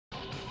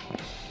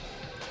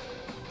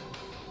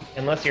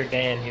Unless you're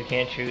Dan, who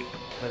can't shoot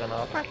with an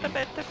auto.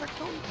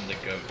 The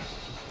goat.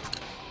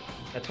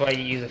 That's why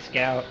you use a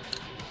scout.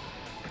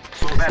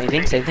 Same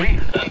thing, same thing.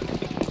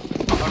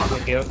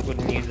 The goat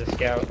wouldn't use a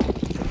scout.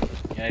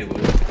 Yeah, he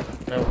would.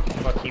 No,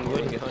 fuck he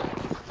would.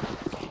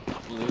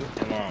 Blue,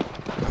 come on.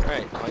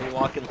 Alright, why are you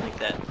walking like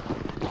that?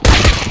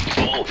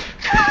 Oh!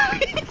 I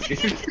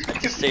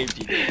just saved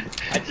you, dude.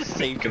 I just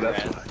saved your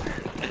ass.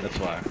 That's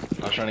why.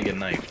 I was trying to get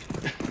knifed.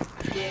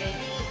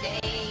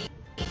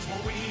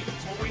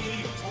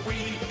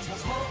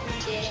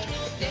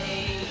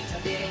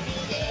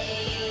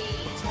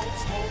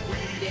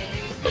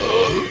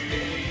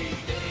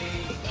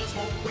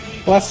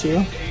 Bless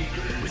you.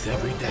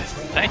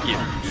 Thank you.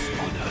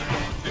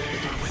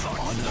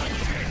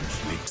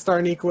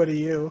 Starniqua to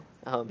you.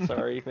 Oh, I'm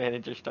sorry,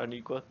 Manager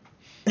Starniqua.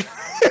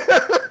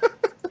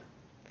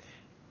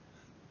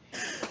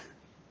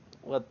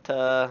 What's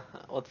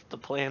the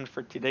plan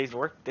for today's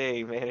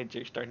workday,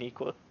 Manager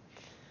Starniqua?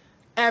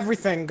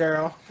 Everything,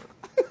 girl.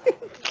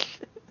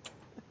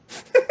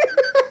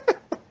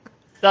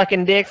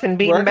 Sucking dicks and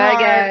beating Work bad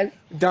hard. guys.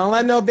 Don't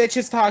let no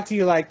bitches talk to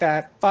you like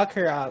that. Fuck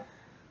her up.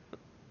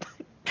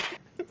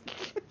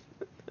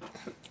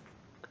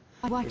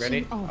 You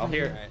Ready? I'll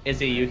hear. Alright.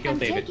 Izzy, you heal I'm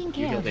David. taking You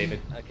care heal of him.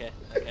 David. Okay.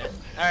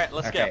 Alright,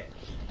 let's Okay.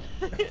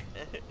 go.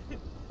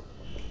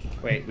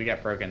 Wait, we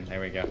got broken. There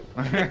we go.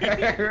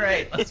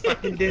 Alright, let's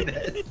fucking do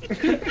this.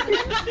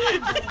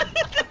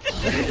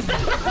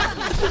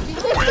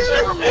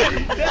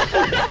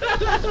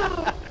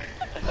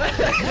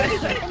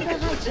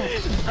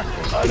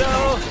 Oh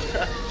no!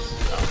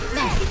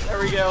 There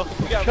we go.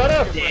 We got Shut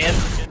up, Dan.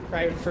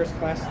 Private first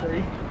class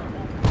 3.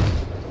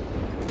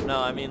 No,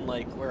 I mean,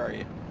 like, where are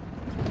you?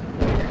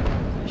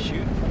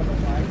 Shoot.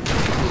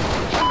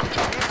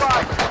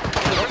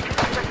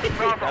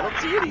 I don't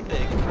see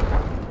anything.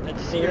 I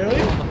just see your Really?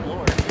 name on the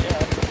floor. Yeah.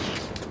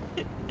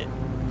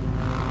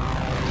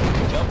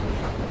 Jump.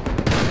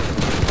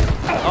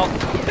 Oh.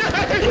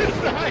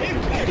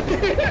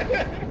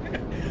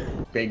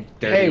 Big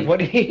dirty. Hey, what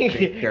do you?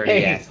 Big dirty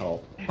Hey,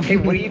 asshole. hey,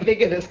 what do you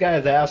think of this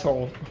guy's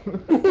asshole?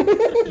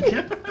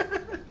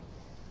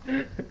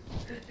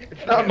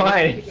 It's not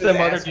mine. It's some other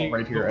asshole dude.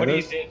 right here. What Are do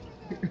you those- think?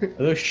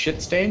 Are those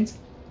shit stains?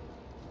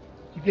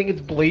 You think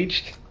it's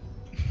bleached?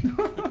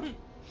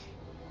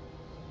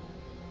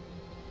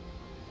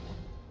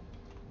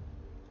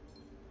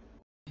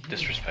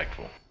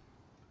 Disrespectful.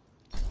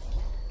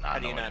 How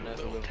do you not know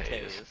who Lil Tay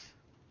is?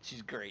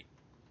 She's great.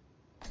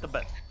 The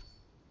best.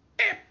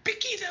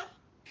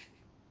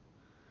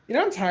 You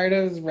know, I'm tired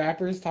of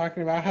rappers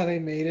talking about how they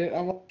made it.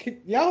 I'm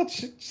like, y'all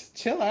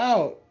chill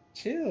out.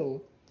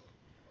 Chill.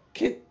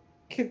 I'm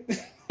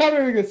not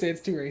even gonna say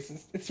it's too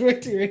racist. It's way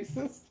too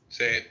racist.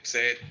 Say it.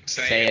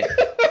 Say it.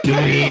 Do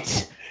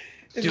it.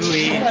 It's Do just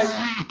it.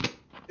 like,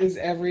 is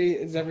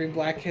every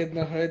black kid in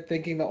the hood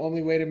thinking the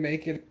only way to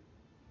make it?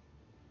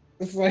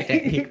 It's like,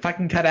 He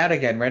fucking cut out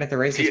again right at the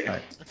racist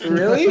part.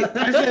 really?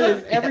 I said,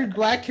 is every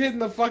black kid in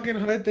the fucking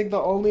hood think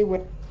the only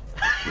way?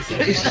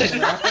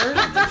 Fucking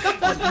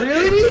rapper?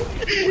 Really?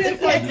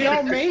 It's like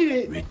y'all made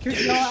it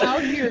because y'all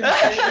out here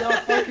and y'all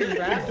fucking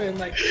rapping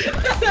like,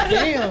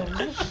 damn,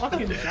 good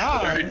fucking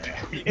job.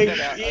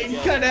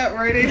 It cut out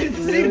right at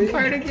the Really? same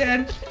part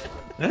again.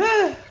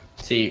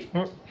 See,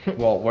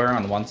 well, we're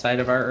on one side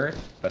of our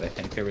Earth, but I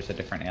think there was a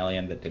different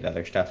alien that did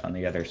other stuff on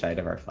the other side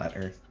of our flat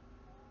Earth.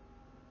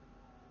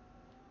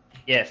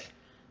 Yes.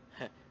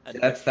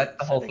 That's the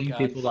whole thing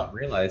people don't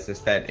realize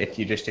is that if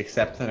you just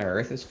accept that our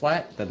Earth is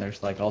flat, then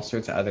there's like all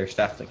sorts of other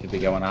stuff that could be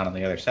going on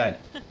the other side.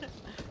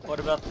 What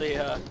about the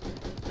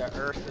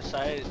Earth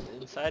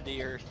inside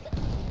the Earth?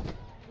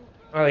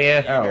 Oh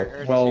yeah. Oh,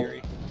 Earth well-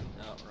 theory.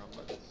 No, wrong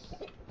button.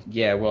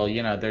 Yeah, well,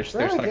 you know, there's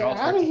Bro, like get all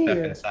outta sorts of stuff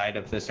here. inside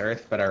of this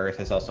Earth, but our Earth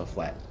is also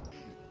flat.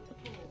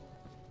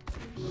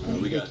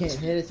 They can't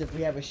hit us if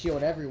we have a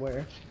shield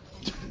everywhere.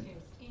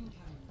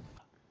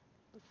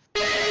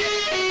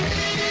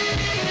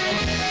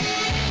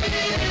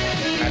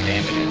 God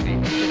damn it,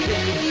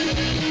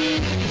 Izzy.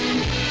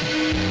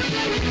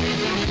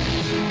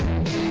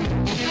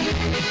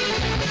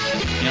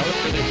 You know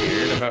what's really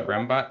weird about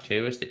Rembot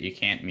too is that you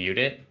can't mute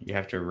it. You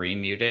have to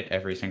remute it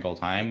every single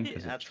time.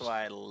 'Cause That's what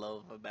I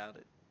love about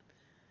it.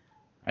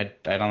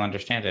 I don't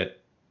understand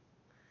it.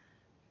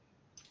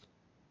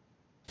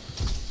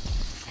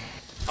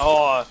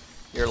 Oh,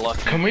 you're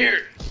lucky. Come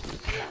here.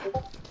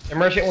 The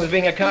merchant was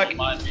being a cuck.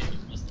 Remind me to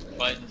miss the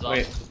buttons off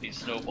Wait. with these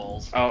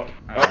snowballs. Oh.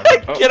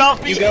 Get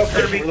off me! You go,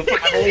 Kirby.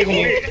 I believe in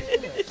you.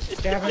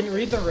 Gavin,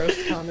 read the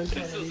roast comments.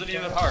 This isn't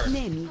even hard.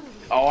 Name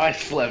Oh, I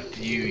slept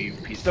you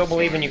piece Still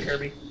believe in you,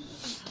 Kirby.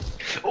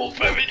 Oh,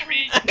 savage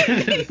me!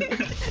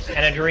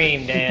 And a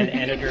dream, Dan.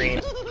 And a dream.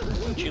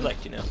 Would you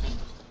like to know?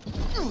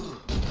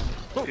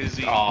 Is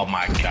he? Oh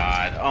my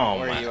god. Oh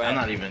Where are my. you at? I'm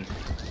not even.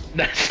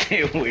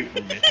 Stay away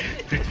from me.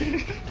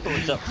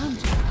 What's up?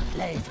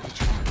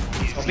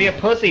 Don't be a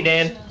pussy,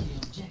 Dan.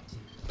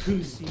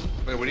 Pussy.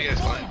 Wait, what do you guys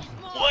find?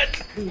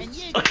 What?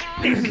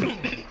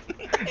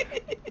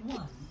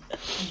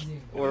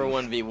 We're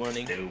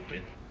 1v1ing.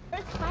 Stupid.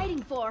 worth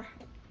fighting for.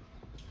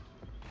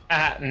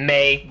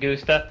 May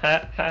Gusta.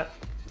 Ha ha.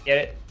 Get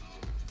it?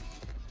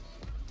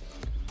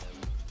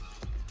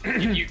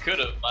 You could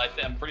have.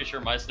 I'm pretty sure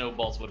my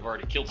snowballs would have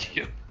already killed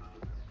you.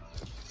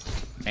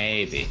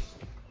 Maybe.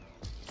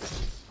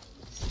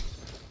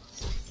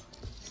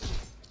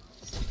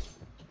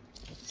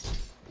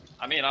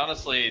 I mean,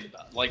 honestly,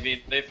 like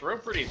they throw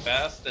pretty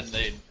fast and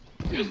they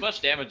do as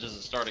much damage as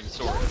a starting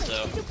sword.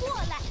 So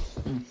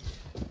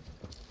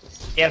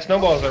Yeah,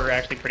 snowballs are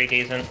actually pretty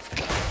decent.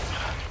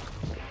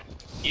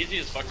 easy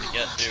as fuck to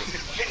get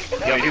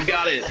too. Yo, you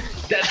got it.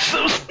 That's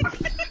so.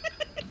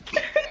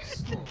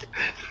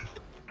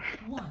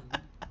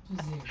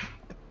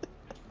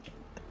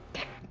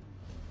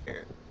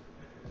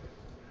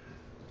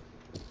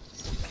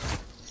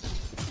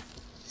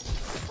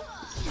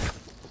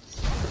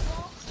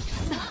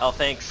 Oh,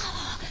 thanks.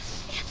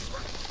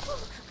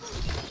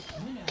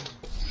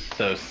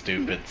 So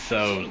stupid.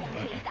 So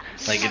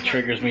like it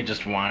triggers me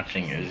just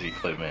watching Uzi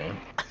play, man.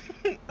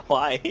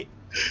 Why?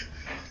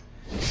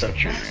 It's so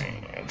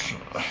triggering. It's...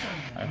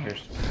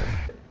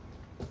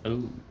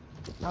 Ooh.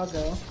 I'll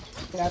go.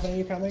 Gavin, are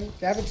you coming?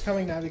 Gavin's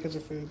coming now because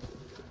of food.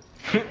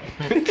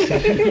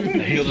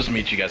 He'll just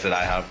meet you guys at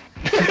IHOP.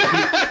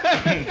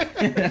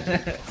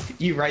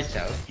 You right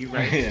though. You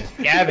right.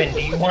 Gavin,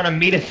 do you want to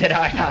meet us at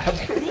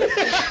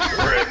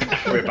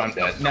IHOP? Rip, I'm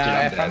dead.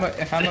 Nah, Dude, I'm dead.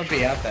 if I'm gonna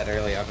be out that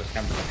early, I'll just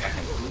come to the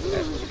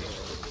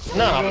fucking.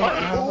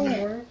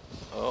 No,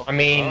 Oh. I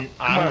mean,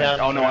 I'm down.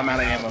 Oh no, I'm out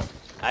of ammo.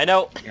 I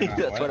know. You're not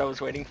That's what? what I was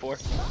waiting for.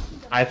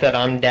 I said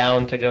I'm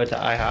down to go to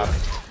IHOP.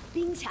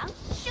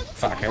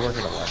 Fuck, I work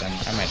at 11.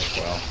 I might as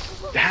well.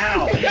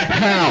 How?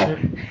 How?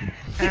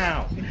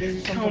 How? It gives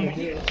you something to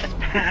do.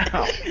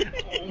 How?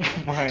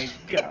 Oh my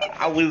god,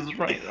 I was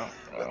right.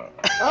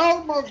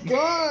 Oh my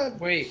god!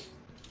 Wait.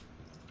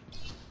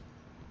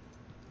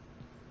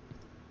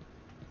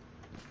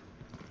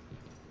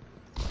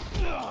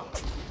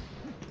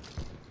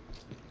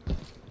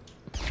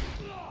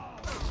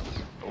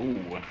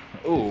 Ooh,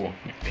 ooh,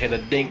 hit a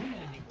dink.